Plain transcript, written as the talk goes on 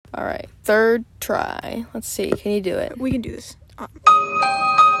All right, third try. Let's see. Can you do it? We can do this.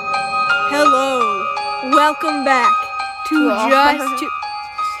 Hello. Welcome back to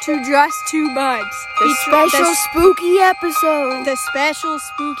Just Two Buds. The special spooky episode. The special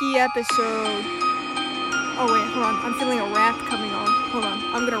spooky episode. Oh, wait, hold on. I'm feeling a rap coming on. Hold on.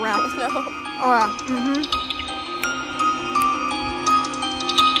 I'm gonna rap. No.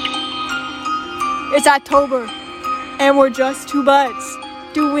 It's October, and we're just two buds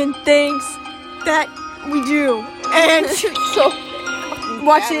doing things that we do, and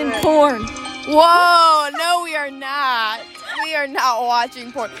watching porn. Whoa, no, we are not. We are not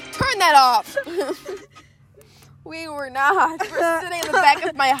watching porn. Turn that off. We were not. We're sitting in the back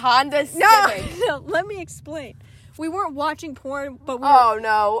of my Honda Civic. No, let me explain. We weren't watching porn, but we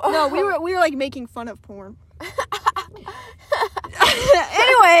we were like making fun of porn.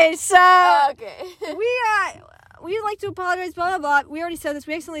 Anyway, so okay. we'd like to apologize, blah, blah, blah. We already said this.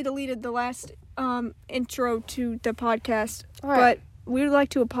 We accidentally deleted the last intro to the podcast. Right. But we would like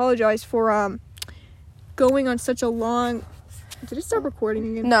to apologize for going on such a long... Did it start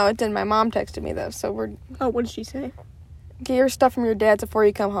recording again? No, it didn't. My mom texted me, though, so we're... Oh, what did she say? Get your stuff from your dad's before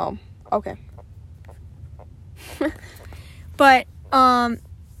you come home. Okay. But, what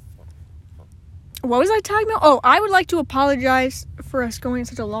was I talking about? Oh, I would like to apologize for us going on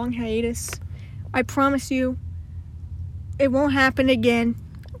such a long hiatus. I promise you, it won't happen again.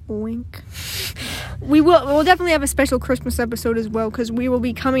 Wink. We'll definitely have a special Christmas episode as well, because we will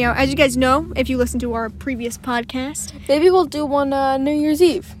be coming out, as you guys know, if you listen to our previous podcast. Maybe we'll do one New Year's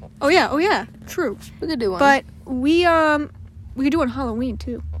Eve. Oh yeah, true. We could do one. But we could do it on Halloween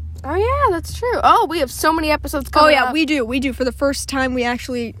too. Oh yeah, that's true. Oh, we have so many episodes coming up. We do. For the first time, we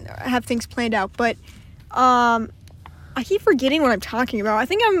actually have things planned out. But I keep forgetting what I'm talking about. I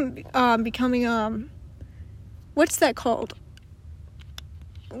think I'm becoming what's that called?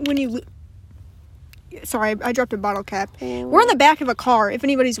 When you sorry, I dropped a bottle cap. We're in the back of a car, if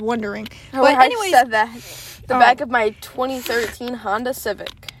anybody's wondering. But anyways, I said that. The back of my 2013 Honda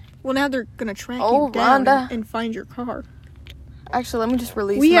Civic. Well, now they're gonna track you down and find your car. Actually, let me just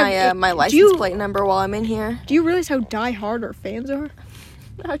release my license plate number while I'm in here. Do you realize how die-hard our fans are?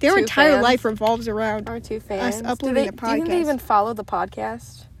 Their entire life revolves around our two fans. Us uploading a podcast. Do you think they even follow the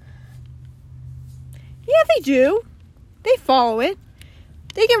podcast? Yeah, they do. They follow it.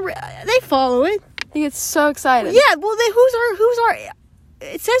 They follow it. They get so excited. Yeah, well, who's our?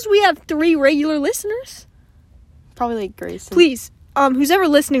 It says we have 3 regular listeners. Probably like Grayson. Please, who's ever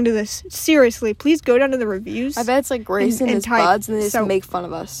listening to this, seriously, please go down to the reviews. I bet it's like Grayson and his buds, and they just make fun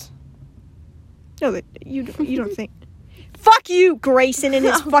of us. No, you don't think. Fuck you, Grayson and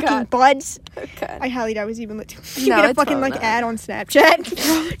his fucking buds. Okay. I highly doubt it was even lit. You get a fucking ad on Snapchat.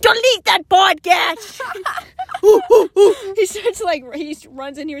 Delete that podcast. He starts he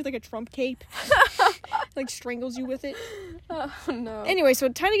runs in here with like a Trump cape, like strangles you with it. Oh no. Anyway, so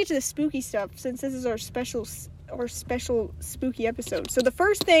time to get to the spooky stuff, since this is our special spooky episode. So the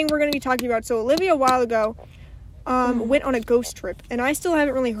first thing we're going to be talking about. So Olivia a while ago went on a ghost trip, and I still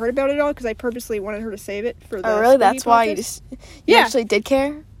haven't really heard about it all because I purposely wanted her to save it for the. Oh really? That's why you actually did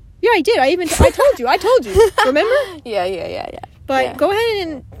care? Yeah, I did. I told you. Remember? Yeah. But go ahead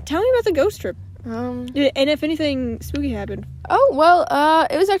and tell me about the ghost trip. And if anything spooky happened. Oh, well,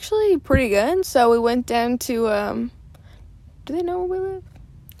 it was actually pretty good. So we went down to, do they know where we live?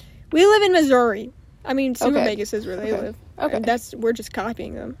 We live in Missouri. I mean, Super Vegas is where they live. Okay. And we're just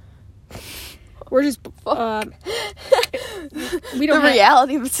copying them. We're just, we don't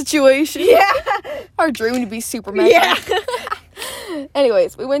reality of the situation. Yeah. Our dream to be super mega. Yeah.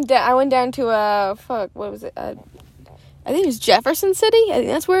 Anyways, I went down to, what was it? I think it was Jefferson City. I think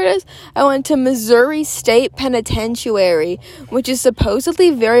that's where it is. I went to Missouri State Penitentiary, which is supposedly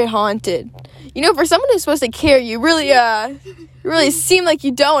very haunted. You know, for someone who's supposed to care, you really seem like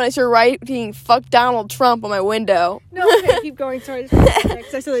you don't as you're writing "fuck Donald Trump" on my window. No, okay, keep going. Sorry.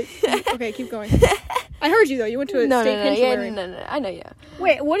 Okay, keep going. I heard you though. You went to a state penitentiary. No. I know, yeah.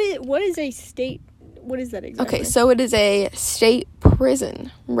 Wait, what is a state? What is that exactly? Okay, so it is a state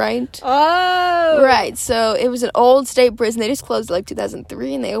prison, right? Oh! Right, so it was an old state prison. They just closed it,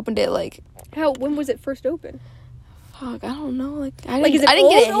 2003, and they opened it, when was it first open? Fuck, I don't know, is it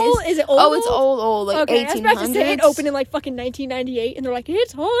old? Is it old? Oh, it's old, okay, 1800s. I was about to say it opened in, fucking 1998, and they're like,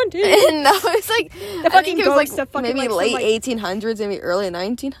 it's haunted! No, it's the fucking ghosts of fucking, maybe late 1800s, maybe early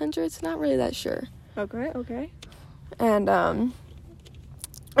 1900s, not really that sure. Okay. And,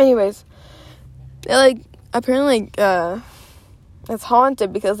 anyways... They, apparently, it's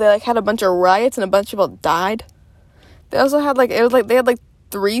haunted because they, had a bunch of riots and a bunch of people died. They also had, they had,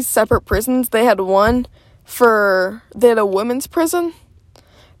 3 separate prisons. They had a women's prison.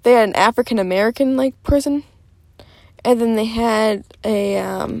 they had an African American like prison, and then they had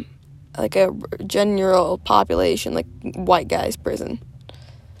a like a general population like white guys prison.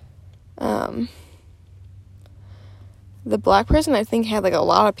 The black prison, I think, had like a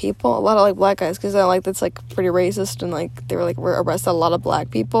lot of people, a lot of like black guys, because like that's like pretty racist, and like they were arrested a lot of black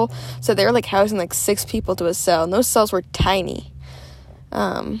people, so they were like housing like 6 people to a cell, and those cells were tiny.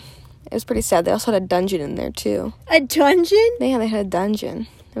 It was pretty sad. They also had a dungeon in there too. A dungeon? Yeah, they had a dungeon.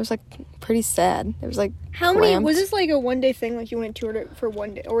 It was like pretty sad. It was like how cramped. many? Was this like a one-day thing? Like you went to it for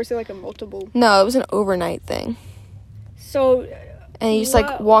one day, or was it like a multiple? No, it was an overnight thing. So. And you just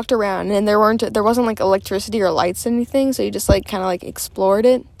like walked around, and there wasn't like electricity or lights or anything, so you just like kind of like explored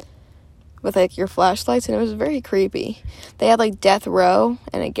it with like your flashlights, and it was very creepy. They had like death row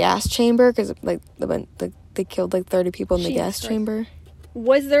and a gas chamber, because like they killed like 30 people in the gas chamber.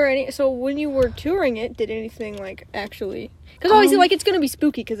 Was there any? So when you were touring it, did anything like actually? Because obviously, like it's gonna be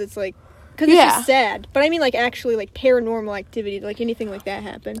spooky because it's like. Because it's just sad. But I mean, like actually, like paranormal activity, like anything like that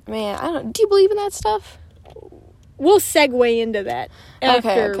happen. Man, do you believe in that stuff? We'll segue into that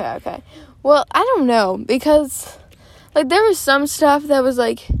after. Okay. Well, I don't know, because, like, there was some stuff that was,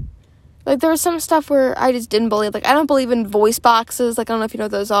 like, there was some stuff where I just didn't believe. Like, I don't believe in voice boxes. Like, I don't know if you know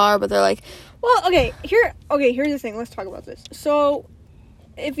what those are, but they're, like... Well, here's the thing. Let's talk about this. So,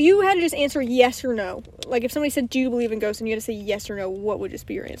 if you had to just answer yes or no, like, if somebody said, do you believe in ghosts, and you had to say yes or no, what would just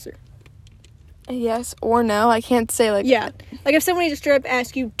be your answer? Yes or no? I can't say, like... Yeah. Like, if somebody just straight up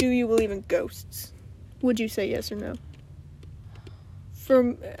asked you, do you believe in ghosts? Would you say yes or no?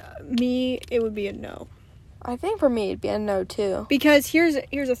 For me, it would be a no. I think for me, it'd be a no, too. Because here's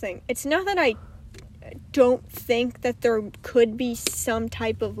the thing. It's not that I don't think that there could be some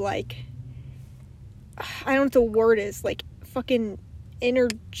type of, like... I don't know what the word is. Like, fucking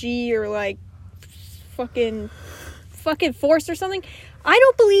energy or, like, fucking force or something. I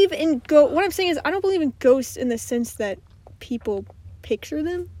don't believe in... What I'm saying is, I don't believe in ghosts in the sense that people picture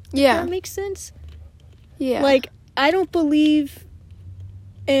them. Yeah. If that makes sense? Yeah. Like, I don't believe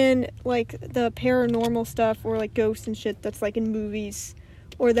in, like, the paranormal stuff or, like, ghosts and shit that's, like, in movies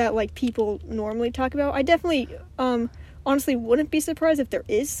or that, like, people normally talk about. I definitely, honestly wouldn't be surprised if there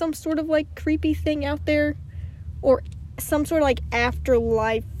is some sort of, like, creepy thing out there or some sort of, like,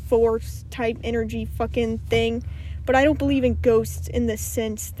 afterlife force type energy fucking thing. But I don't believe in ghosts in the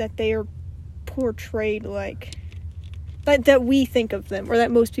sense that they are portrayed, like, that we think of them or that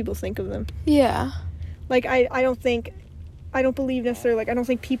most people think of them. Yeah. Like, I don't believe necessarily, like, I don't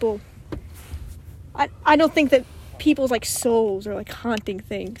think people, I don't think that people's, like, souls are, like, haunting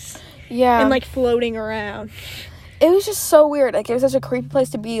things. Yeah. And, like, floating around. It was just so weird. Like, it was such a creepy place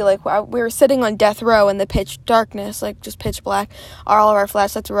to be. Like, we were sitting on death row in the pitch darkness, like, just pitch black. All of our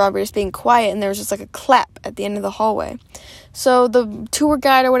flashlights were on. We were just being quiet, and there was just, like, a clap at the end of the hallway. So the tour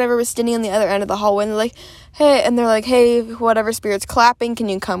guide or whatever was standing on the other end of the hallway, and they're like, hey, whatever spirit's clapping, can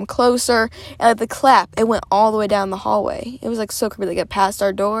you come closer? And, like, the clap, it went all the way down the hallway. It was, like, so creepy. Like, it passed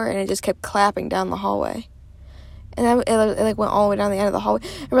our door, and it just kept clapping down the hallway. And it like, went all the way down the end of the hallway.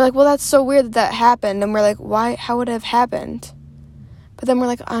 And we're like, well, that's so weird that happened. And we're like, why? How would it have happened? But then we're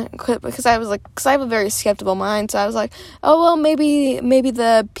like, because I have a very skeptical mind. So I was like, oh, well, maybe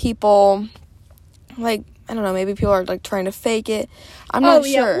the people, like, I don't know, maybe people are, like, trying to fake it. I'm not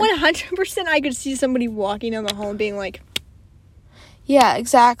sure. Oh, yeah, 100% I could see somebody walking down the hall and being like... Yeah,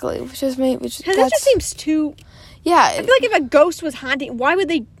 exactly. Because that just seems too... Yeah. I feel like if a ghost was haunting, why would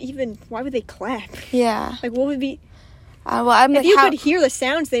they clap? Yeah. Like, what would be... if you could hear the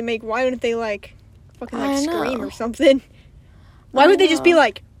sounds they make, why wouldn't they, like, fucking, like, scream or something? Why would they just be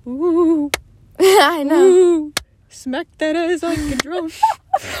like, ooh... I know. Ooh, smack that ass like a drum.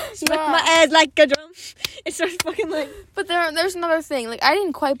 Smack my ass like a drum. It starts fucking like... But there's another thing. Like, I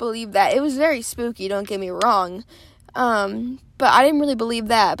didn't quite believe that. It was very spooky, don't get me wrong. But I didn't really believe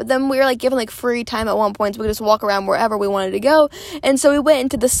that. But then we were, like, given, like, free time at one point, so we could just walk around wherever we wanted to go. And so we went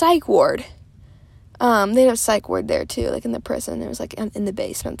into the psych ward. They had a psych ward there, too, like, in the prison. It was, like, in the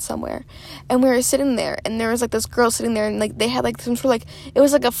basement somewhere. And we were sitting there, and there was, like, this girl sitting there, and, like, they had, like, some sort of, like, it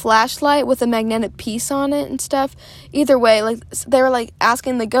was, like, a flashlight with a magnetic piece on it and stuff. Either way, like, they were, like,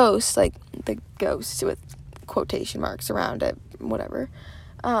 asking the ghost, like, the ghost with quotation marks around it, whatever.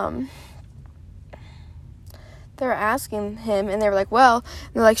 They were asking him, and they were like, well,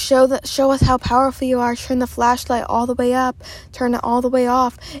 they're like, show us how powerful you are, turn the flashlight all the way up, turn it all the way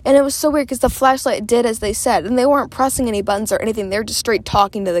off. And it was so weird, because the flashlight did as they said, and they weren't pressing any buttons or anything, they were just straight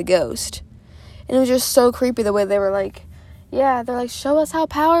talking to the ghost. And it was just so creepy the way they were like, yeah, they're like, show us how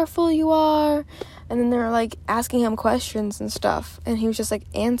powerful you are. And then they were like asking him questions and stuff, and he was just like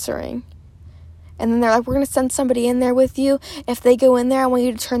answering. And then they're like, we're going to send somebody in there with you. If they go in there, I want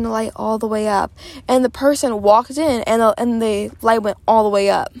you to turn the light all the way up. And the person walked in, and the light went all the way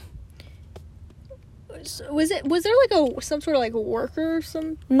up. So was there like some sort of like a worker or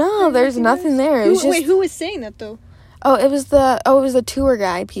some? No, there's nothing there. It was just, wait, who was saying that though? Oh, it was the tour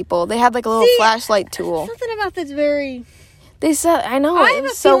guide people. They had like a little flashlight tool. Something about that's very. They said, I know, I it have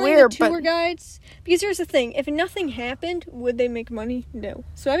was a so feeling weird, the tour guides. Because here's the thing: if nothing happened, would they make money? No.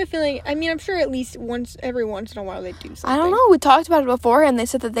 So I have a feeling. I mean, I'm sure at least every once in a while they do something. I don't know. We talked about it before, and they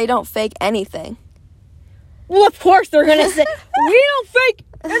said that they don't fake anything. Well, of course they're gonna say we don't fake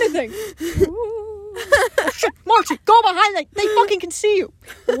anything. Shit, Marcy, go behind them. They fucking can see you.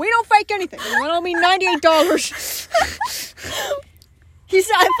 We don't fake anything. You want me $98? He's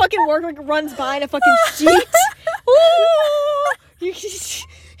at fucking work, like runs by in a fucking Jeep. We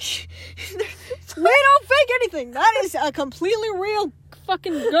don't fake anything. That is a completely real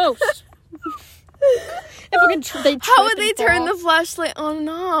fucking ghost. How would they turn the flashlight on and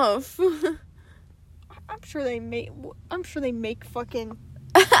off? I'm sure they make fucking.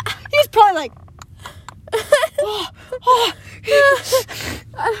 He's probably like.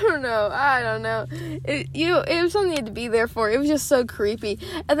 I don't know. It was something you had to be there for. It was just so creepy.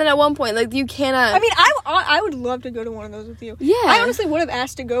 And then at one point, like, you cannot. I mean, I would love to go to one of those with you. Yeah. I honestly would have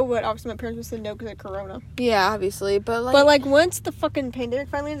asked to go, but obviously my parents would say no because of Corona. Yeah, obviously, but once the fucking pandemic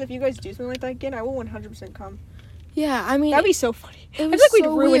finally ends, if you guys do something like that again, I will 100% come. Yeah, I mean, that'd be so funny. I feel like so we'd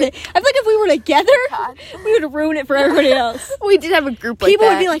ruin it. I feel like if we were together, we would ruin it for everybody else. We did have a group like People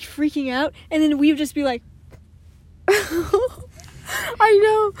that. would be like freaking out, and then we would just be like. I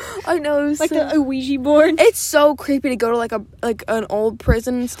know. Like the Ouija board. It's so creepy to go to like an old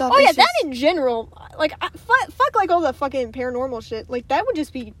prison and stuff. Oh yeah, that in general. Like fuck like all the fucking paranormal shit. Like that would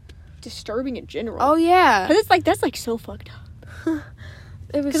just be disturbing in general. Oh yeah. Cause it's like that's like so fucked up.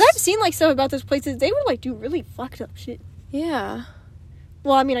 Because I've seen like stuff about those places. They would like do really fucked up shit. Yeah.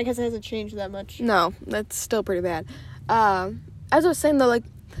 Well, I mean, I guess it hasn't changed that much. No, that's still pretty bad. As I was saying though, like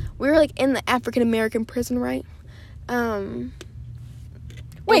we were like in the African American prison, right?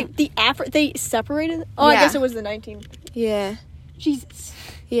 Wait, they separated? Oh, yeah. I guess it was the 19. Yeah. Jesus.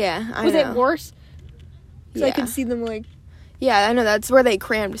 Yeah, I know. Was it worse? Because Yeah. I could see them like. Yeah, I know. That's where they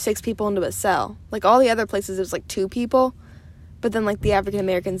crammed 6 people into a cell. Like all the other places, it was like 2 people. But then like the African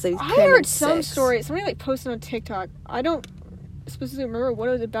Americans, they crammed I heard in some 6. story. Somebody like posted on TikTok. I don't specifically remember what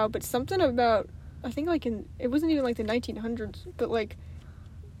it was about, but something about. I think like it wasn't even like the 1900s, but like.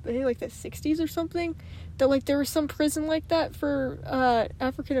 I think like the 60s or something, that like there was some prison like that for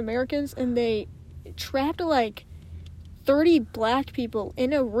African Americans, and they trapped like 30 black people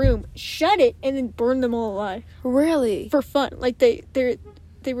in a room, shut it, and then burned them all alive. Really? For fun. Like they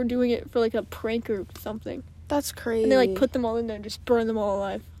were doing it for like a prank or something. That's crazy. And they like put them all in there and just burned them all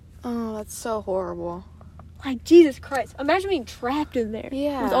alive. Oh, that's so horrible. Like Jesus Christ. Imagine being trapped in there.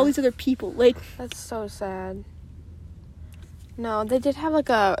 Yeah. With all these other people. Like That's so sad. No, they did have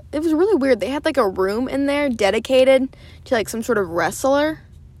it was really weird. They had like a room in there dedicated to like some sort of wrestler.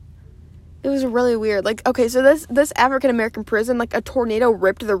 It was really weird. Like, okay, so this African American prison, like a tornado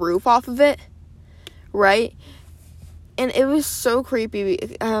ripped the roof off of it, right? And it was so creepy.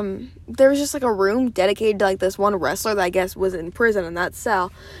 There was just like a room dedicated to like this one wrestler that I guess was in prison in that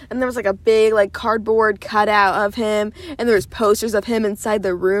cell. And there was like a big like cardboard cutout of him, and there was posters of him inside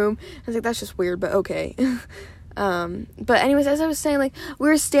the room. I was like, that's just weird, but okay. But anyways, as I was saying, like, we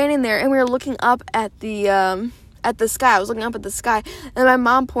were standing there and we were looking up at the sky. I was looking up at the sky, and my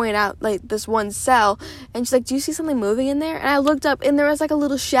mom pointed out, like, this one cell, and she's like, do you see something moving in there? And I looked up, and there was, like, a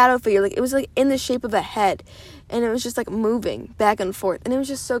little shadow figure. Like, it was, like, in the shape of a head, and it was just, like, moving back and forth, and it was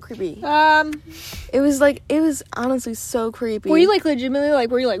just so creepy. It was honestly so creepy. Were you, like, legitimately,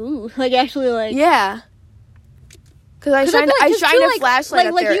 like, ooh, like, actually, like... Yeah. Because I shined a flashlight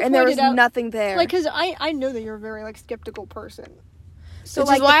up there, and there was nothing there. Like, because I know that you're a very, like, skeptical person. So, which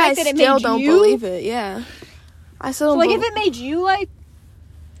like, is why I still don't believe it, yeah. I still don't if it made you, like...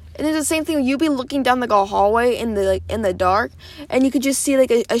 And it's the same thing, you'd be looking down, like, a hallway in the dark, and you could just see,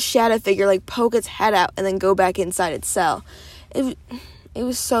 like, a shadow figure, like, poke its head out and then go back inside its cell. It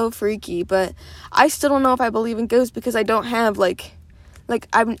was so freaky, but I still don't know if I believe in ghosts because I don't have,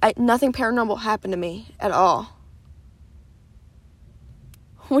 nothing paranormal happened to me at all.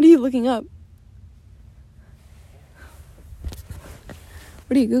 What are you looking up?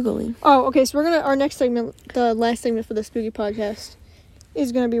 What are you Googling? Oh, okay, so our next segment, the last segment for the spooky podcast,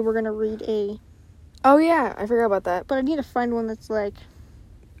 is gonna be, we're gonna read a... Oh, yeah, I forgot about that. But I need to find one that's, like,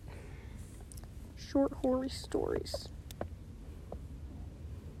 short horror stories.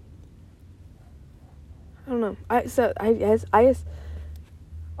 I don't know. I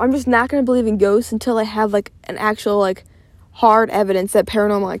I'm just not going to believe in ghosts until I have, like, an actual, like, hard evidence that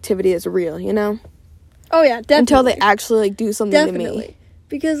paranormal activity is real, you know? Oh, yeah, definitely. Until they actually, like, do something to me.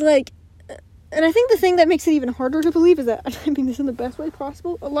 Because, like, and I think the thing that makes it even harder to believe is that, I mean this in the best way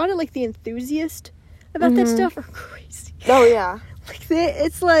possible, a lot of, like, the enthusiasts about that stuff are crazy. Oh, yeah. Like,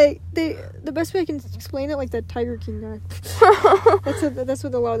 the best way I can explain it, like that Tiger King guy. That's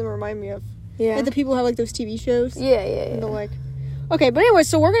what a lot of them remind me of. Yeah. Like the people who have, like, those TV shows. Yeah. And they're like, okay, but anyway,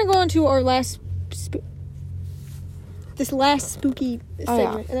 so we're going to go on to our last spooky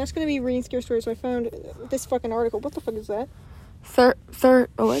segment, and that's going to be reading scare stories. So I found this fucking article. What the fuck is that? 30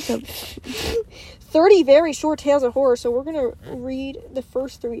 very short tales of horror. So we're going to read the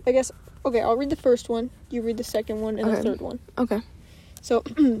first 3. I guess, okay, I'll read the first one. You read the second one and the third one. Okay. So,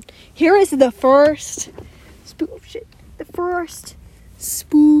 here is the first the first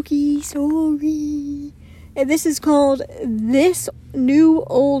spooky story. And this is called This New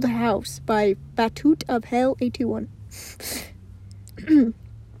Old House by Batut of Hell 821.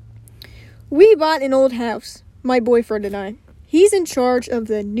 We bought an old house, my boyfriend and I. He's in charge of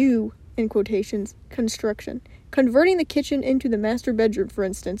the new, in quotations, construction. Converting the kitchen into the master bedroom, for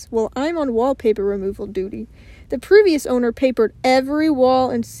instance, while I'm on wallpaper removal duty. The previous owner papered every wall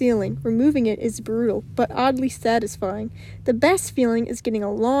and ceiling. Removing it is brutal, but oddly satisfying. The best feeling is getting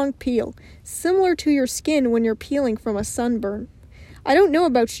a long peel, similar to your skin when you're peeling from a sunburn. I don't know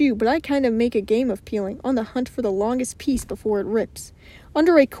about you, but I kind of make a game of peeling, on the hunt for the longest piece before it rips.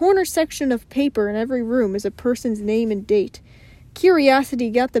 Under a corner section of paper in every room is a person's name and date. Curiosity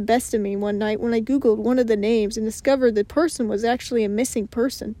got the best of me one night when I googled one of the names and discovered the person was actually a missing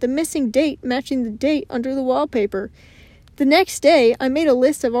person, the missing date matching the date under the wallpaper. The next day, I made a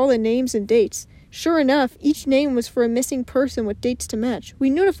list of all the names and dates. Sure enough, each name was for a missing person with dates to match. We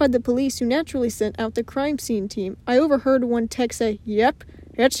notified the police, who naturally sent out the crime scene team. I overheard one tech say, "Yep,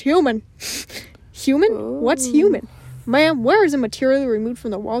 it's human." Human? Ooh. What's human? Ma'am, where is the material removed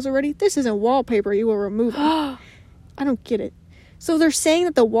from the walls already? This isn't wallpaper, you will remove it. I don't get it. So they're saying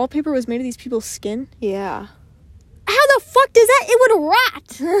that the wallpaper was made of these people's skin? Yeah. How the fuck does that? It would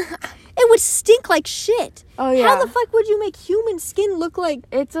rot. It would stink like shit. Oh, yeah. How the fuck would you make human skin look like...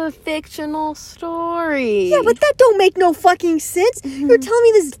 It's a fictional story. Yeah, but that don't make no fucking sense. You're telling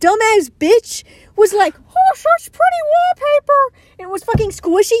me this dumbass bitch was like, oh, such pretty wallpaper, and it was fucking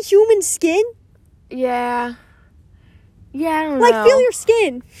squishy human skin? Yeah. Yeah, I don't know. Like, feel your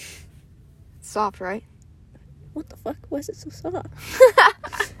skin. It's soft, right? What the fuck? Why is it so soft?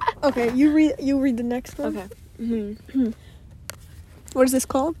 Okay, you read the next one. Okay. Mm-hmm. What is this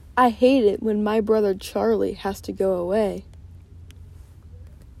called? I hate it when my brother Charlie has to go away.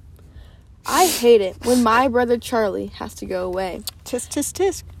 I hate it when my brother Charlie has to go away. Tisk, tisk,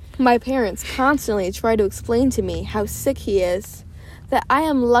 tisk. My parents constantly try to explain to me how sick he is, that I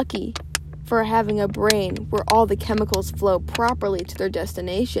am lucky for having a brain where all the chemicals flow properly to their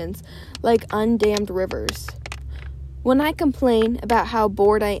destinations like undammed rivers. When I complain about how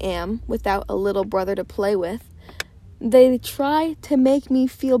bored I am without a little brother to play with, they try to make me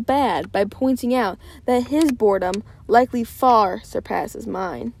feel bad by pointing out that his boredom likely far surpasses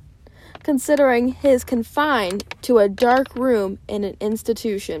mine, considering his confined to a dark room in an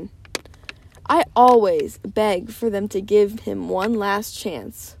institution. I always beg for them to give him one last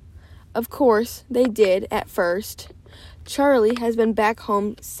chance. Of course, they did at first. Charlie has been back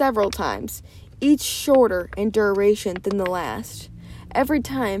home several times, each shorter in duration than the last. Every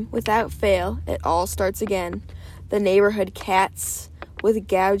time, without fail, it all starts again. The neighborhood cats, with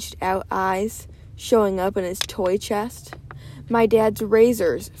gouged out eyes, showing up in his toy chest. My dad's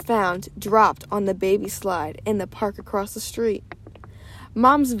razors found dropped on the baby slide in the park across the street.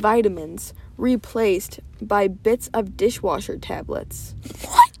 Mom's vitamins replaced by bits of dishwasher tablets.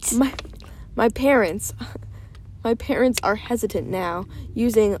 What? My parents are hesitant now,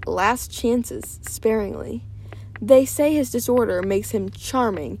 using last chances sparingly. They say his disorder makes him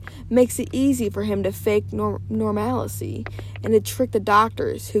charming, makes it easy for him to fake normalcy, and to trick the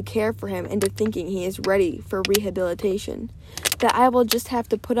doctors who care for him into thinking he is ready for rehabilitation. That I will just have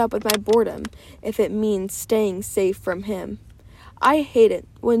to put up with my boredom if it means staying safe from him. I hate it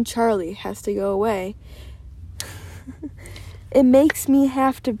when Charlie has to go away. It makes me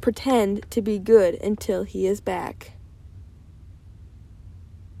have to pretend to be good until he is back.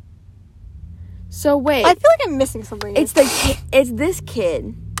 So wait. I feel like I'm missing something. It's this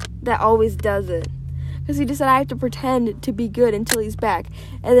kid that always does it. Because he just said I have to pretend to be good until he's back.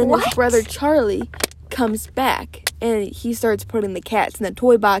 And then his brother Charlie comes back. And he starts putting the cats in the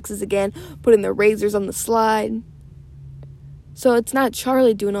toy boxes again. Putting the razors on the slide. So it's not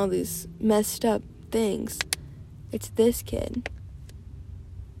Charlie doing all these messed up things. It's this kid.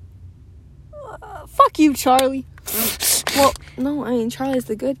 Fuck you, Charlie. Well, no, I mean, Charlie's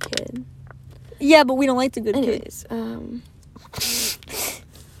the good kid. Yeah, but we don't like the good Anyways, kids. let's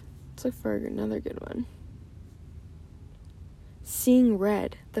look for another good one. Seeing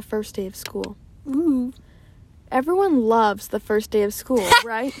red the first day of school. Ooh. Everyone loves the first day of school,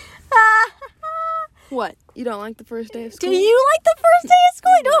 right? What? You don't like the first day of school? Do you like the first day of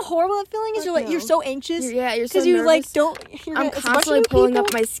school? You know how horrible that feeling is? Fuck no. You're so anxious. You're so because you nervous. I'm constantly pulling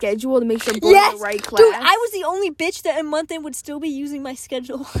up my schedule to make sure I'm going to the right class. Dude, I was the only bitch that a month in would still be using my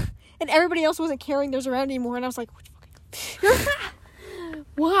schedule. And everybody else wasn't carrying theirs around anymore. And I was like,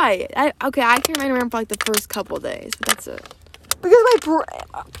 why? I can remember for like the first couple days, but that's it. because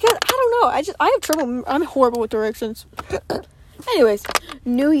I don't know. I have trouble. I'm horrible with directions. Anyways,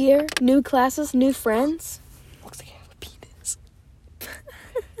 new year, new classes, new friends. Looks like I have a penis.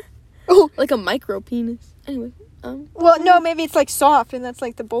 Oh, like a micro penis. Anyway, Well, no, maybe it's like soft, and that's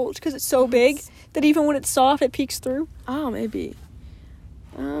like the bulge because it's so big that even when it's soft, it peeks through. Oh, maybe.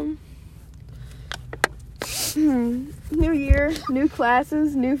 New year, new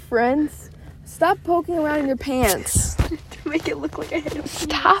classes, new friends. Stop poking around in your pants. To make it look like I had a penis.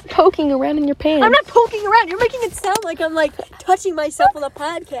 Stop poking around in your pants. I'm not poking around. You're making it sound like I'm like touching myself on a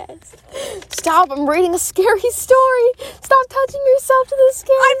podcast. Stop, I'm reading a scary story. Stop touching yourself to the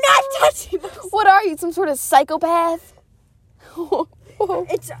scary I'm not story. touching myself. What are you, some sort of psychopath?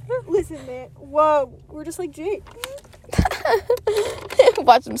 Listen, man. Whoa, we're just like Jake.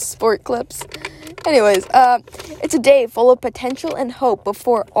 Watch some sport clips. Anyways, it's a day full of potential and hope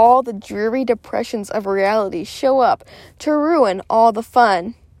before all the dreary depressions of reality show up to ruin all the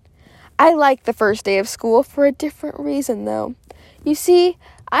fun. I like the first day of school for a different reason, though. You see,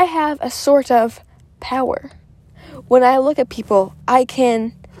 I have a sort of power. When I look at people, I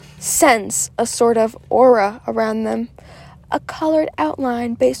can sense a sort of aura around them, a colored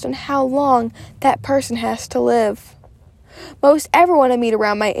outline based on how long that person has to live. Most everyone I meet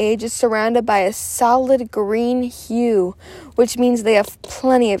around my age is surrounded by a solid green hue, which means they have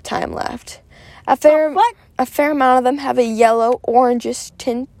plenty of time left. A fair amount of them have a yellow, orangish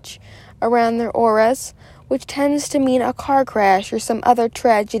tinge around their auras, which tends to mean a car crash or some other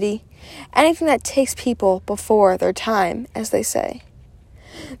tragedy. Anything that takes people before their time, as they say.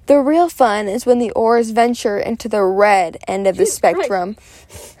 The real fun is when the auras venture into the red end of the spectrum.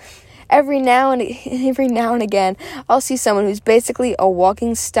 Every now and again, I'll see someone who's basically a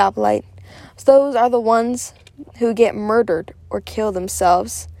walking stoplight. Those are the ones who get murdered or kill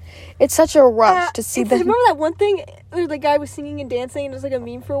themselves. It's such a rush to see them. Remember that one thing where the guy was singing and dancing and it was like a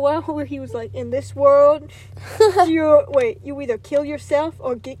meme for a while where he was like, in this world, you either kill yourself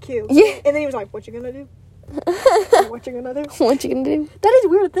or get killed. Yeah. And then he was like, what you gonna do? What you gonna do? What you gonna do? That is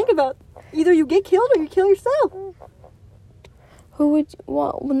weird to think about. Either you get killed or you kill yourself. Who would?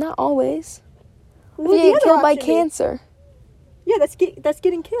 Well, not always. What You would the get other killed by option be? cancer. Yeah, that's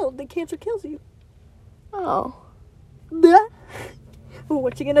getting killed. The cancer kills you. Oh. Blah.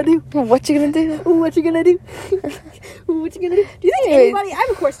 What you gonna do? What you gonna do? What you gonna do? What you gonna do? Do you think Anyways. anybody? I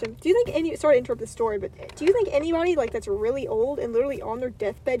have a question. Do you think sorry to interrupt the story, but do you think anybody like that's really old and literally on their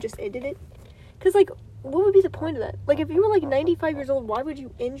deathbed just ended it? Because like, what would be the point of that? Like, if you were like 95 years old, why would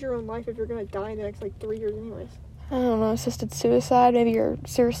you end your own life if you're gonna die in the next like 3 years anyways? I don't know, assisted suicide. Maybe you're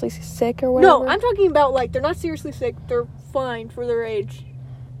seriously sick or whatever. No, I'm talking about like they're not seriously sick. They're fine for their age.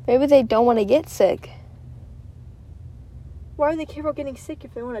 Maybe they don't want to get sick. Why would they care about getting sick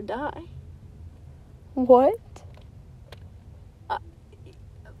if they want to die? What?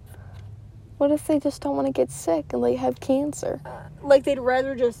 What if they just don't want to get sick and they have cancer? Like they'd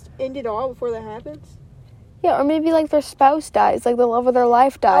rather just end it all before that happens? Yeah, or maybe like their spouse dies, like the love of their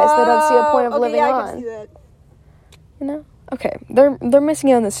life dies. They don't see a point of living I on. can see that. You know? Okay, they're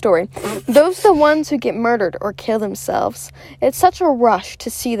missing out on this story. Those are the ones who get murdered or kill themselves. It's such a rush to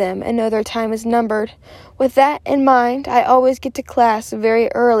see them and know their time is numbered. With that in mind, I always get to class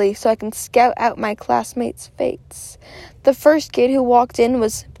very early so I can scout out my classmates' fates. The first kid who walked in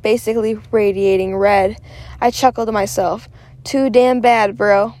was basically radiating red. I chuckled to myself. Too damn bad,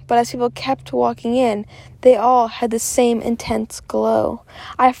 bro. But as people kept walking in, they all had the same intense glow.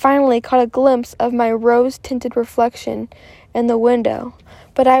 I finally caught a glimpse of my rose-tinted reflection in the window,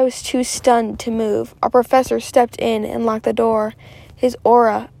 but I was too stunned to move. Our professor stepped in and locked the door, his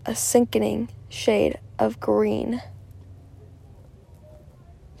aura a sickening shade of green.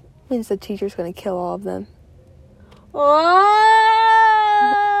 Means the teacher's gonna kill all of them. Oh!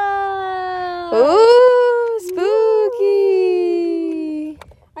 Ooh, spooky!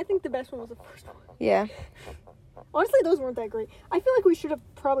 I think the best one was the first one. Yeah. Honestly, those weren't that great. I feel like we should have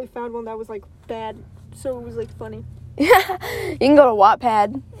probably found one that was like bad, so it was like funny. You can go to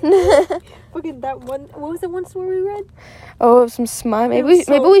Wattpad. Fucking that one. What was that one story we read? Oh, some smut. Maybe we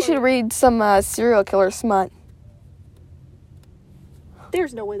funny. should read some serial killer smut.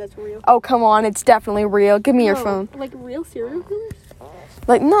 There's no way that's real. Oh, come on. It's definitely real. Give me your phone. Like real serial killers?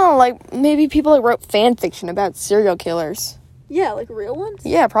 Like, no, like, maybe people that wrote fan fiction about serial killers. Yeah, like real ones?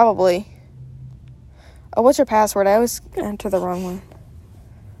 Yeah, probably. Oh, what's your password? I always enter the wrong one.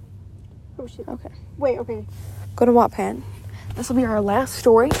 Oh, shit. Okay. Wait, okay. Go to Wattpad. This will be our last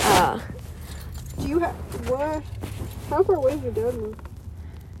story. Do you have... What? How far away is your dad move?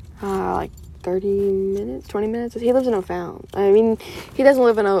 Like 30 minutes, 20 minutes. He lives in O'Fallon. I mean, he doesn't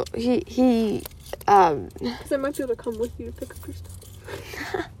live in Because I might be able to come with you to pick up your stuff.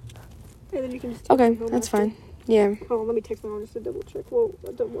 And then you can just take okay, me home that's after. fine. Yeah. Hold on, let me text my mom just to double check. Well,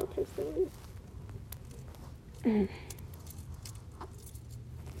 I don't want to text that.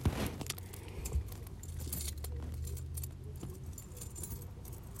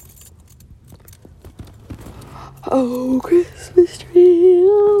 Oh, Christmas tree,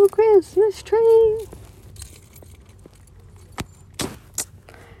 oh, Christmas tree.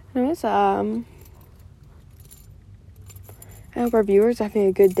 Anyways, I hope our viewers are having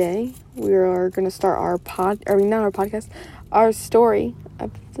a good day. We are going to start our story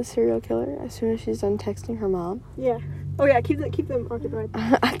of the serial killer as soon as she's done texting her mom. Yeah. Oh, yeah, keep them occupied.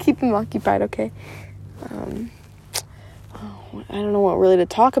 I keep them occupied, okay. I don't know what really to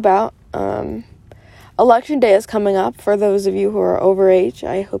talk about. Election day is coming up. For those of you who are over age,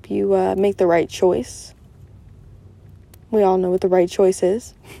 I hope you make the right choice. We all know what the right choice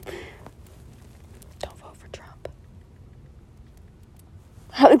is. Don't vote for Trump.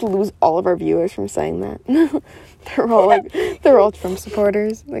 I would lose all of our viewers from saying that. they're all Trump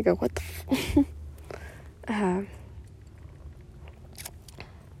supporters. They go, what the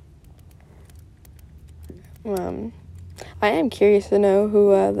I am curious to know who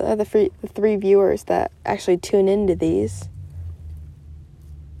the three viewers that actually tune into these.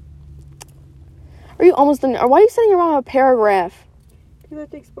 Are you almost done? Or why are you sending your mom a paragraph? Because I have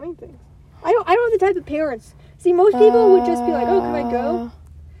to explain things. I don't have the type of parents. See, most people would just be like, "Oh, can I go?"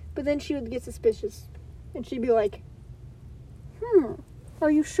 But then she would get suspicious, and she'd be like, "Are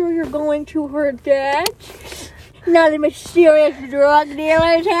you sure you're going to her dad's? Not a mysterious drug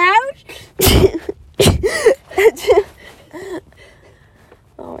dealer's house?"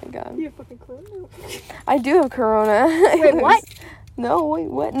 Oh my god. You have fucking corona. I do have corona. Wait, what? No, wait,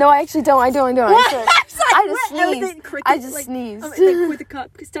 what? No, I actually don't. I just sneezed. I just sneezed. Like, with the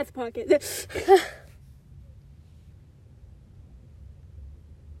cup, because that's the pocket.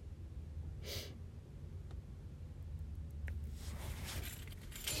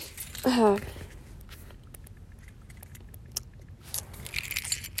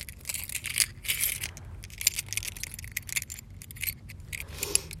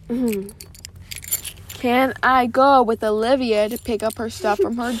 Can I go with Olivia to pick up her stuff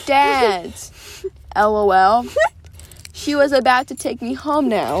from her dad's? LOL. She was about to take me home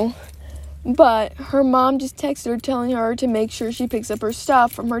now, but her mom just texted her telling her to make sure she picks up her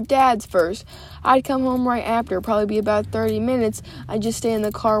stuff from her dad's first. I'd come home right after, probably be about 30 minutes. I'd just stay in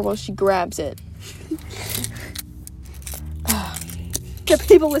the car while she grabs it. The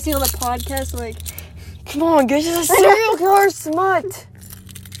people listening on the podcast like, come on, get you a serial killer smut.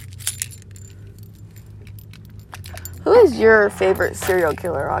 Who is your favorite serial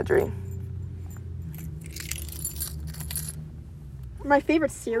killer, Audrey? my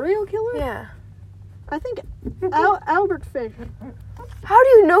favorite serial killer? Yeah. I think Albert Fish. How do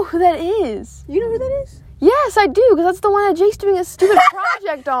you know who that is? You know who that is? Yes, I do, because that's the one that Jake's doing a stupid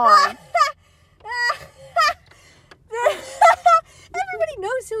project on. Everybody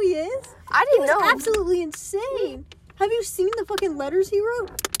knows who he is. I didn't know. Absolutely insane. Have you seen the fucking letters he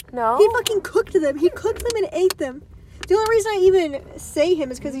wrote? No. He fucking cooked them. He cooked them and ate them. The only reason I even say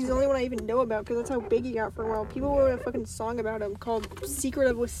him is because he's the only one I even know about, because that's how big he got for a while. People wrote a fucking song about him called Secret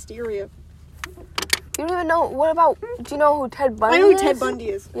of Wisteria. You don't even know. What about, do you know who Ted Bundy is? I know who Ted Bundy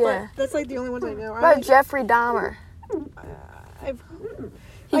is. Yeah. But that's like the only ones I know. What about Jeffrey Dahmer?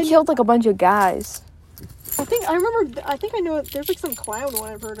 He killed like a bunch of guys. I think I know, there's like some clown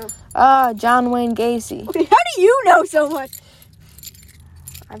one I've heard of. John Wayne Gacy. Okay, how do you know so much?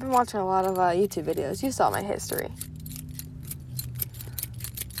 I've been watching a lot of YouTube videos. You saw my history.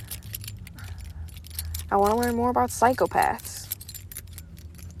 I want to learn more about psychopaths.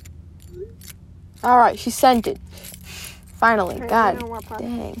 Alright, she sent it. Finally. Okay, God I know what part.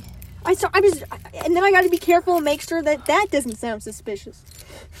 dang. And then I gotta be careful and make sure that doesn't sound suspicious.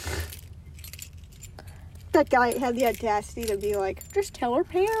 that guy had the audacity to be like, just tell her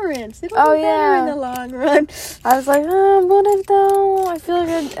parents. It'll Oh, be better yeah. in the long run. I was like, what if though? I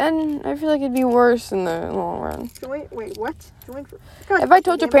feel like it'd be worse in the long run. Wait, what? If I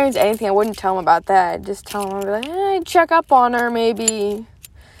told your parents anything, I wouldn't tell them about that. I'd just tell them, I'd be like, hey, check up on her, maybe.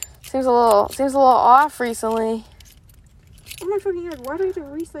 Seems a little off recently. Oh my fucking god, why do I have to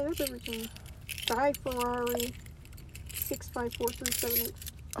re-sign up everything? Guy Ferrari 65437.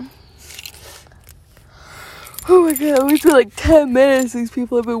 Oh my god, it's been like 10 minutes. These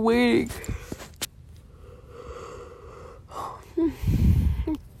people have been waiting.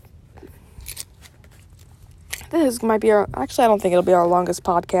 This might be actually, I don't think it'll be our longest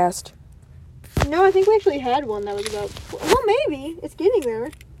podcast. No, I think we actually had one that was about... Well, maybe. It's getting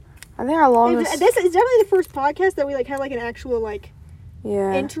there. I think our longest... This is definitely the first podcast that we, like, had, like, an actual, like...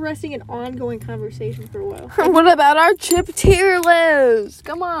 Yeah. Interesting and ongoing conversation for a while. What about our chip tier list?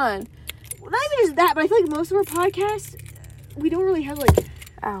 Come on. Well, not even just that, but I feel like most of our podcasts, we don't really have, like...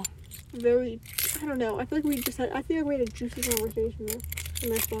 Ow. Very... I don't know. I feel like we just had... I feel like we had a juicy conversation there in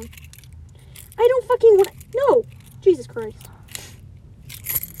this one. I don't fucking want... No! Jesus Christ.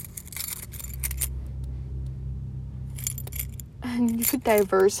 And you put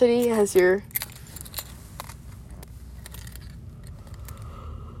diversity as your...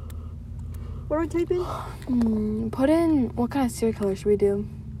 What do I type in? Put in... What kind of serial killer should we do?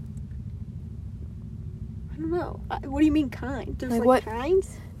 I don't know. What do you mean kind? There's Like like what-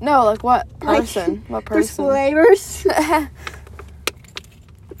 kinds? No, like what person? What There's person? flavors.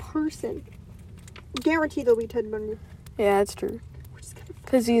 Person. Guaranteed there'll be Ted Bundy. Yeah, that's true. Which is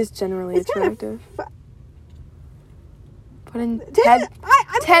Because he is generally It's kinda attractive. Put in Ted,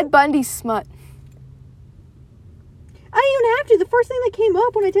 Ted Bundy smut. I didn't even have to. The first thing that came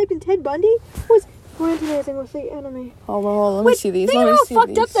up when I typed in Ted Bundy was Rantanizing with the enemy. Hold on, let me see these. Think Let me how see fucked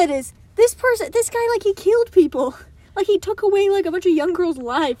these. up that is. This guy, like, he killed people. Like, he took away, like, a bunch of young girls'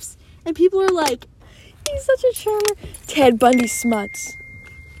 lives. And people are like, he's such a charmer. Ted Bundy smuts.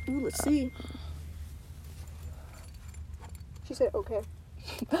 Ooh, let's see. She said, okay.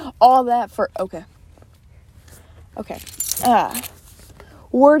 All that for... Okay. Okay.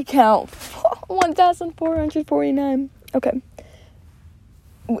 Word count. 1,449. Okay.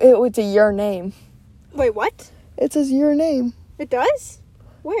 It's a your name. Wait, what? It says your name. It does?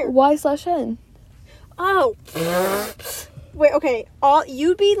 Where? Y/N. Oh. Wait, okay.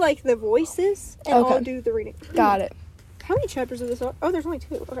 You be like the voices, and Okay. I'll do the reading. Got it. How many chapters of this are? Oh, there's only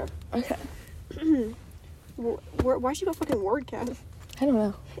 2. Okay. Okay. Why'd she go fucking word count? I don't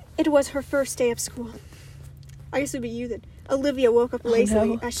know. It was her first day of school. I guess it'd be you then. Olivia woke up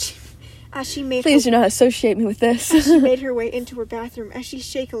lazily no. as she made Please her, do not associate me with this. she made her way into her bathroom as she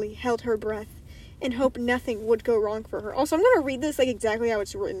shakily held her breath and hoped nothing would go wrong for her. Also, I'm going to read this like exactly how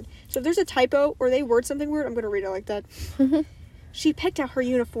it's written. So if there's a typo or they word something weird, I'm going to read it like that. She picked out her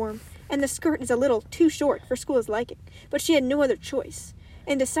uniform, and the skirt is a little too short for school's liking, but she had no other choice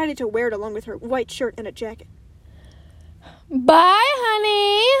and decided to wear it along with her white shirt and a jacket. Bye,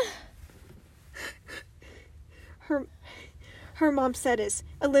 honey. Her mom said as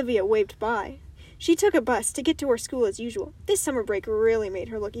Olivia waved by. She took a bus to get to her school as usual. This summer break really made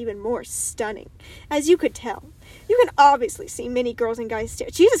her look even more stunning. As you could tell. You can obviously see many girls and guys stare.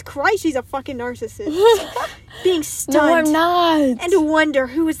 Jesus Christ, she's a fucking narcissist. Being stunned. No, I'm not. And wonder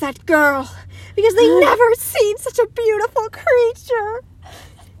who is that girl. Because they never seen such a beautiful creature.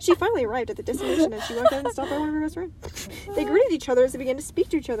 She finally arrived at the destination as she walked out and stopped by one of her best friends. They greeted each other as they began to speak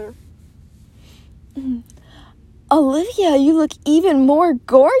to each other. Olivia, you look even more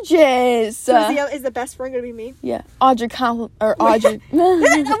gorgeous. So is the best friend going to be me? Yeah. Audrey.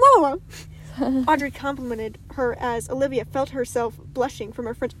 Whoa. Audrey complimented her as Olivia felt herself blushing from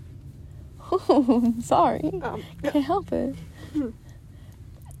her friend. Oh, sorry. No. Can't help it.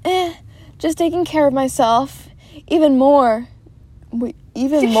 Just taking care of myself. Even more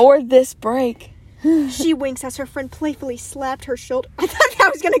this break. She winks as her friend playfully slapped her shoulder. I thought I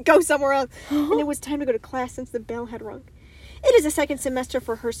was going to go somewhere else. And it was time to go to class since the bell had rung. It is a second semester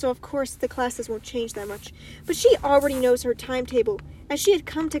for her, so of course the classes won't change that much. But she already knows her timetable, as she had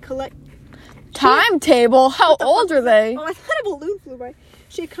come to collect... Timetable? How old are they? Oh, I thought a balloon flew by.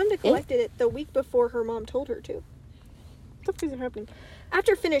 She had come to collect it the week before her mom told her to. What the fuck is happening?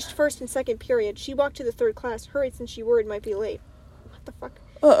 After finished first and second period, she walked to the third class, hurried since she worried might be late. What the fuck?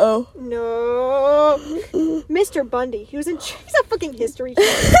 Uh-oh. No. Mr. Bundy, he's a fucking history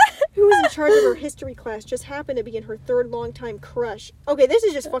teacher, who was in charge of her history class, just happened to be in her third longtime crush. Okay, this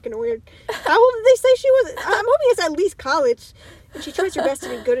is just fucking weird. How old did they say she was? I'm hoping it's at least college. And she tries her best to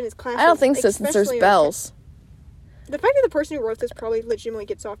be good in his class. I don't think so since there's bells. The fact that the person who wrote this probably legitimately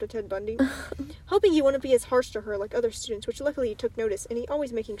gets off to Ted Bundy. Hoping he wouldn't be as harsh to her like other students, which luckily he took notice, and he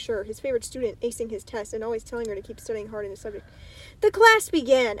always making sure, his favorite student acing his test and always telling her to keep studying hard in his subject. The class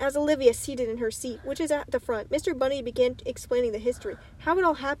began, as Olivia seated in her seat, which is at the front. Mr. Bundy began explaining the history, how it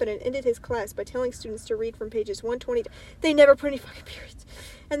all happened, and ended his class by telling students to read from pages 120 They never put any fucking periods.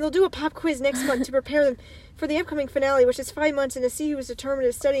 And they'll do a pop quiz next month to prepare them for the upcoming finale, which is 5 months, and to see who is determined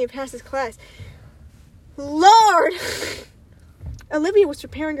to study and pass his class. Lord! Olivia was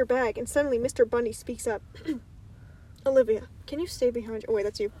preparing her bag, and suddenly Mr. Bundy speaks up. Olivia, can you stay behind? Oh, wait,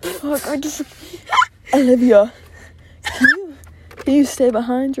 that's you. Fuck, Olivia, can you stay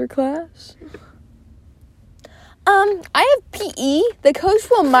behind your class? I have PE. The coach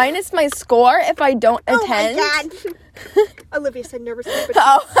will minus my score if I don't attend. Oh my god. Olivia said nervously, but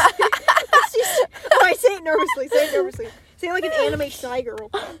I say it nervously. Say it like an anime shy girl.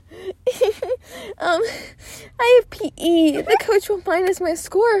 I have PE. The coach will minus my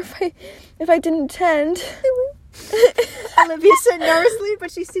score if I didn't attend. Olivia said nervously,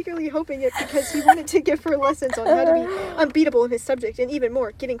 but she's secretly hoping it because he wanted to give her lessons on how to be unbeatable in his subject, and even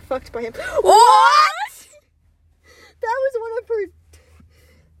more, getting fucked by him. What? That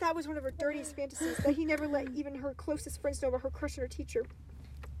was one of her dirtiest fantasies, that he never let even her closest friends know about her crush on her teacher.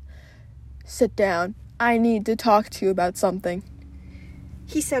 Sit down. I need to talk to you about something.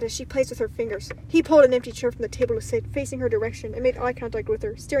 He said as she plays with her fingers. He pulled an empty chair from the table to sit, facing her direction, and made eye contact with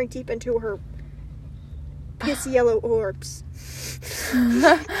her, staring deep into her piss yellow orbs.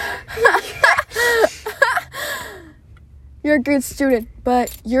 You're a good student,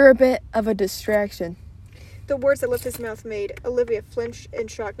 but you're a bit of a distraction. The words that left his mouth made Olivia flinch in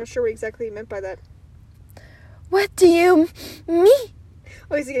shock, not sure what exactly he meant by that. What do you mean?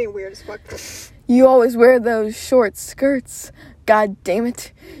 Oh, he's getting weird as fuck. You always wear those short skirts. God damn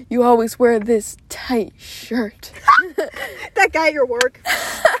it. You always wear this tight shirt. That guy at your work.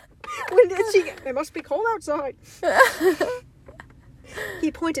 When did she get... It must be cold outside.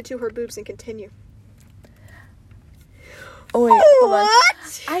 He pointed to her boobs and continued. Oh, wait, hold on.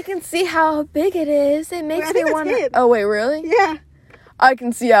 What? I can see how big it is. It makes me want to... him. Oh, wait, really? Yeah. I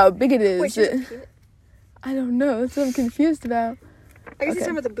can see how big it is. Wait, I don't know. That's what I'm confused about. I can see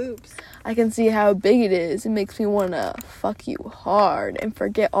some of the boobs. I can see how big it is. It makes me want to fuck you hard and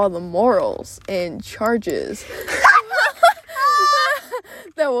forget all the morals and charges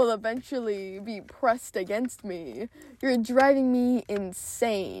that will eventually be pressed against me. You're driving me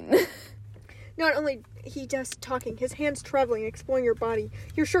insane. Not only he does talking, his hands traveling and exploring your body.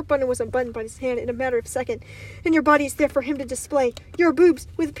 Your shirt button was unbuttoned by his hand in a matter of seconds, and your body is there for him to display. Your boobs,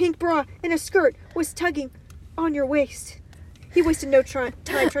 with a pink bra and a skirt, was tugging on your waist. He wasted no time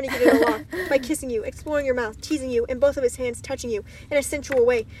trying to get it all off by kissing you, exploring your mouth, teasing you, and both of his hands touching you in a sensual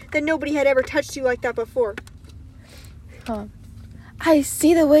way that nobody had ever touched you like that before. I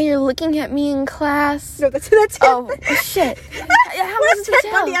see the way you're looking at me in class. No, that's him. Oh, shit. How What was if it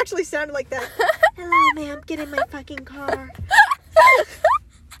Ted Bundy actually sounded like that? Hello, ma'am. Get in my fucking car.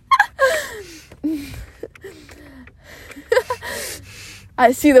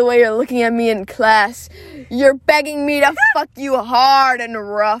 I see the way you're looking at me in class. You're begging me to fuck you hard and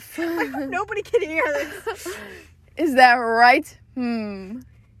rough. Nobody can hear this. Is that right? Come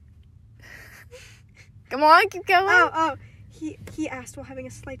on, keep going. Oh. He asked while having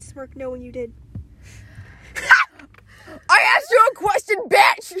a slight smirk, knowing you did. I asked you a question,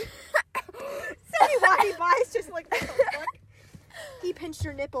 bitch! Say why he buys just like, what the fuck? He pinched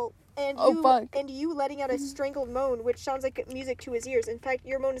your nipple, and you letting out a strangled moan, which sounds like music to his ears. In fact,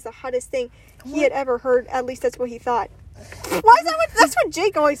 your moan is the hottest thing he had ever heard. At least that's what he thought. Why is that's what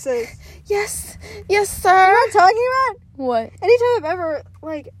Jake always says? Yes, sir. You know what I'm talking about? What? Anytime I've ever,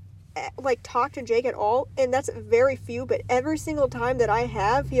 like talked to Jake at all, and that's very few, but every single time that I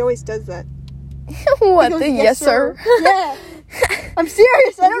have, he always does that. What, goes, the yes, sir? Yeah. I'm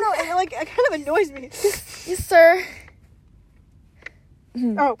serious. I don't know. It kind of annoys me. Yes, sir.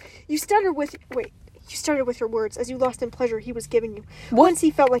 Oh, you started with your words as you lost in pleasure he was giving you. What? Once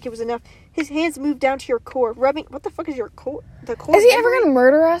he felt like it was enough, his hands moved down to your core, rubbing... What the fuck is your core? The core? Is he ever gonna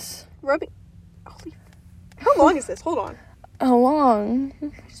murder us? Rubbing... Holy... How long is this? Hold on. How long?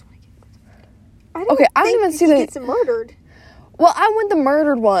 I don't I don't even see he gets murdered. Well, I want the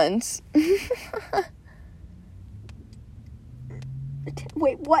murdered ones.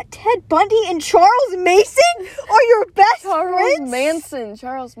 Wait, what? Ted Bundy and Charles Mason are your best friends?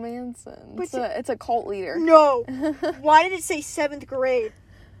 Charles Manson. It's a cult leader. No. Why did it say 7th grade?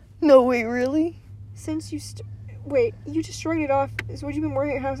 No, wait, really? Since you... Wait, you just shrugged it off. Is what you've been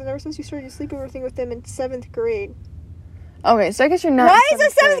working at your house, and ever since you started sleeping everything with them in 7th grade. Okay, so I guess you're not. Why is a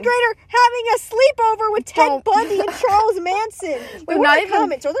 7th grader having a sleepover with Ted Bundy and Charles Manson? Wait, what are the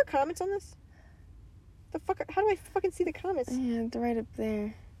comments? Are there comments on this? The fuck? How do I fucking see the comments? Yeah, they're right up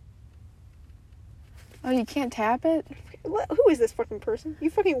there. Oh, you can't tap it? Who is this fucking person? You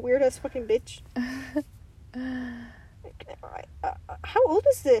fucking weird ass fucking bitch. How old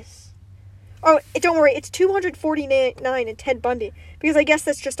is this? Oh, don't worry. It's 249 in Ted Bundy. Because I guess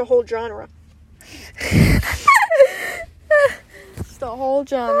that's just a whole genre. It's the whole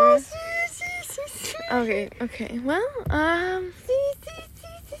genre. Okay. Well,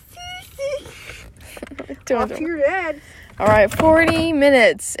 Talk to your dad. All right, 40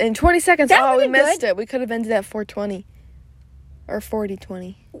 minutes and 20 seconds. That we was missed good. it. We could have ended at 4:20 or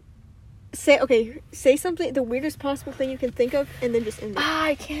 40:20. Say something, the weirdest possible thing you can think of, and then just end it.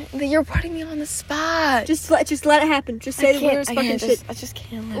 I can't. You're putting me on the spot. Just let it happen. Just say the weirdest fucking shit. I just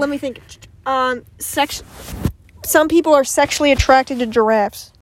can't. Let me think. Some people are sexually attracted to giraffes.